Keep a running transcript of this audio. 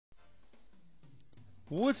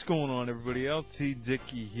What's going on, everybody?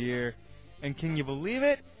 Dickey here, and can you believe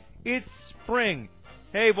it? It's spring.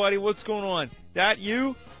 Hey buddy, what's going on? That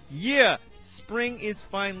you? Yeah, spring is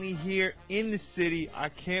finally here in the city. I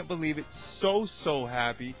can't believe it. So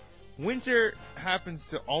happy. Winter happens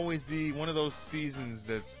to always be one of those seasons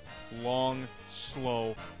that's long,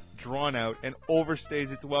 slow, drawn out, and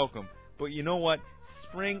overstays its welcome. But you know what?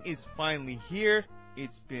 Spring is finally here.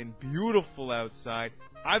 It's been beautiful outside.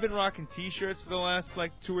 I've been rocking t-shirts for the last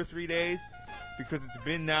 2 or 3 days because it's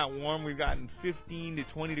been that warm. We've gotten 15 to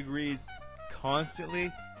 20 degrees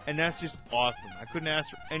constantly, and that's just awesome. I couldn't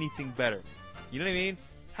ask for anything better. You know what I mean?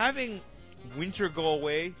 Having winter go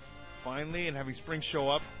away finally and having spring show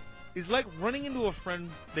up is like running into a friend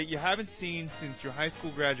that you haven't seen since your high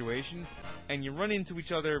school graduation, and you run into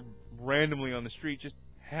each other randomly on the street. Just,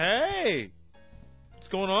 hey, what's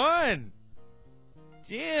going on?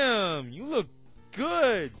 Damn, you look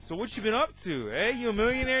good. So what you been up to? Hey, you a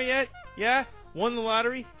millionaire yet? Yeah? Won the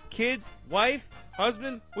lottery? Kids? Wife?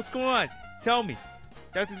 Husband? What's going on? Tell me.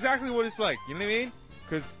 That's exactly what it's like. You know what I mean?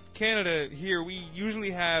 Because Canada here, we usually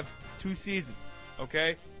have 2 seasons,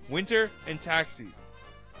 okay? Winter and tax season.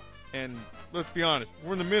 And let's be honest,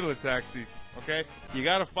 we're in the middle of tax season, okay? You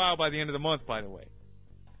gotta file by the end of the month, by the way.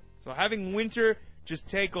 So having winter just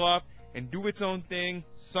take off and do its own thing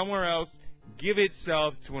somewhere else, give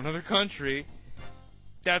itself to another country,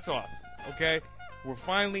 that's awesome, okay? We're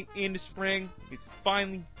finally into spring. It's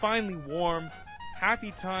finally warm.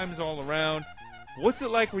 Happy times all around. What's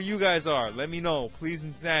it like where you guys are? Let me know, please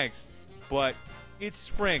and thanks. But it's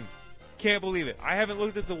spring. Can't believe it. I haven't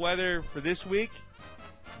looked at the weather for this week,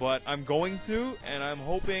 but I'm going to, and I'm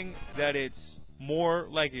hoping that it's more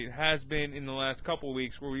like it has been in the last couple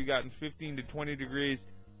weeks where we've gotten 15 to 20 degrees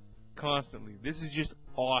constantly. This is just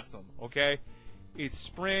awesome, okay? It's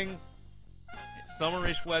spring. It's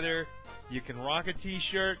summerish weather. You can rock a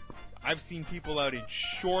t-shirt. I've seen people out in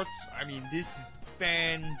shorts. I mean, this is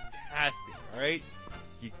fantastic, alright?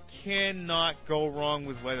 You cannot go wrong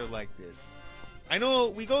with weather like this. I know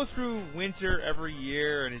we go through winter every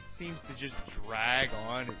year, and it seems to just drag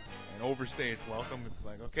on and overstay its welcome. It's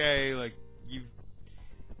like, okay,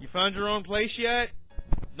 you found your own place yet?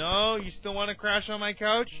 No? You still want to crash on my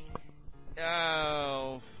couch?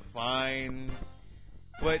 Oh, fine.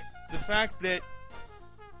 But the fact that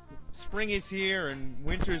spring is here and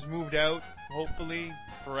winter's moved out, hopefully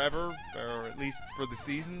forever, or at least for the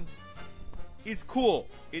season, is cool.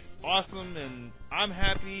 It's awesome, and I'm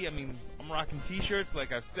happy. I mean, I'm rocking t-shirts,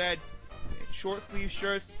 like I've said, short sleeve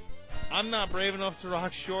shirts. I'm not brave enough to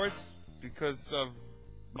rock shorts because of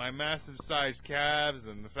my massive sized calves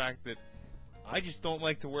and the fact that I just don't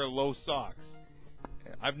like to wear low socks.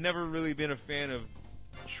 I've never really been a fan of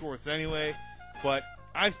shorts anyway, but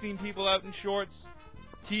I've seen people out in shorts.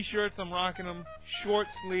 T-shirts, I'm rocking them.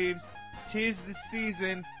 Short sleeves. 'Tis the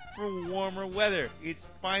season for warmer weather. It's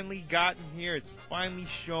finally gotten here. It's finally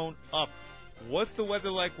shown up. What's the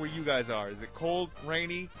weather like where you guys are? Is it cold,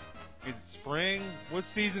 rainy? Is it spring? What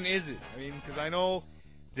season is it? I mean, because I know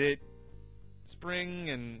that spring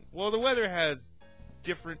and, well, the weather has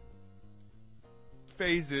different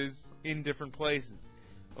phases in different places.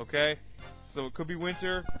 Okay? So it could be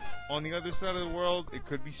winter on the other side of the world. It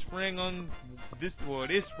could be spring on this, well,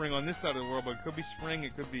 it is spring on this side of the world, but it could be spring,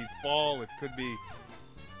 it could be fall, it could be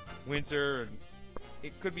winter, and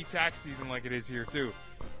it could be tax season like it is here too.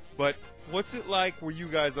 But what's it like where you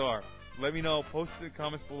guys are? Let me know, post it in the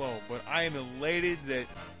comments below. But I am elated that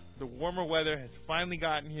the warmer weather has finally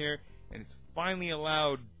gotten here, and it's finally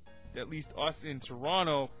allowed at least us in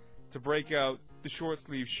Toronto to break out the short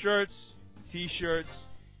sleeve shirts, t-shirts,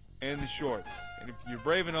 and the shorts. And if you're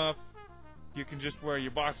brave enough, you can just wear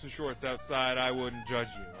your boxer shorts outside. I wouldn't judge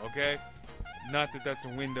you, okay? Not that that's a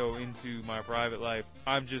window into my private life.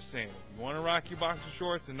 I'm just saying, if you want to rock your boxer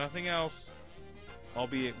shorts and nothing else,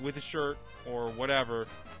 albeit with a shirt or whatever,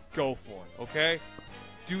 go for it, okay?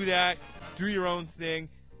 Do that. Do your own thing.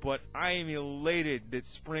 But I am elated that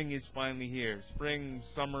spring is finally here. Spring,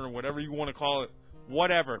 summer, whatever you want to call it.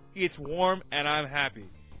 Whatever. It's warm, and I'm happy.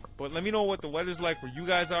 But let me know what the weather's like where you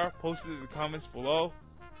guys are. Post it in the comments below.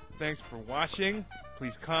 Thanks for watching.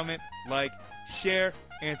 Please comment, like, share,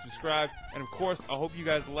 and subscribe. And of course, I hope you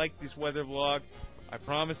guys like this weather vlog. I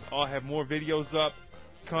promise I'll have more videos up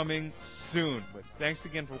coming soon. But thanks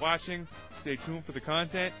again for watching. Stay tuned for the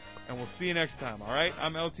content, and we'll see you next time, alright?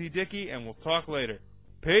 I'm Dickey, and we'll talk later.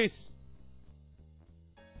 Peace!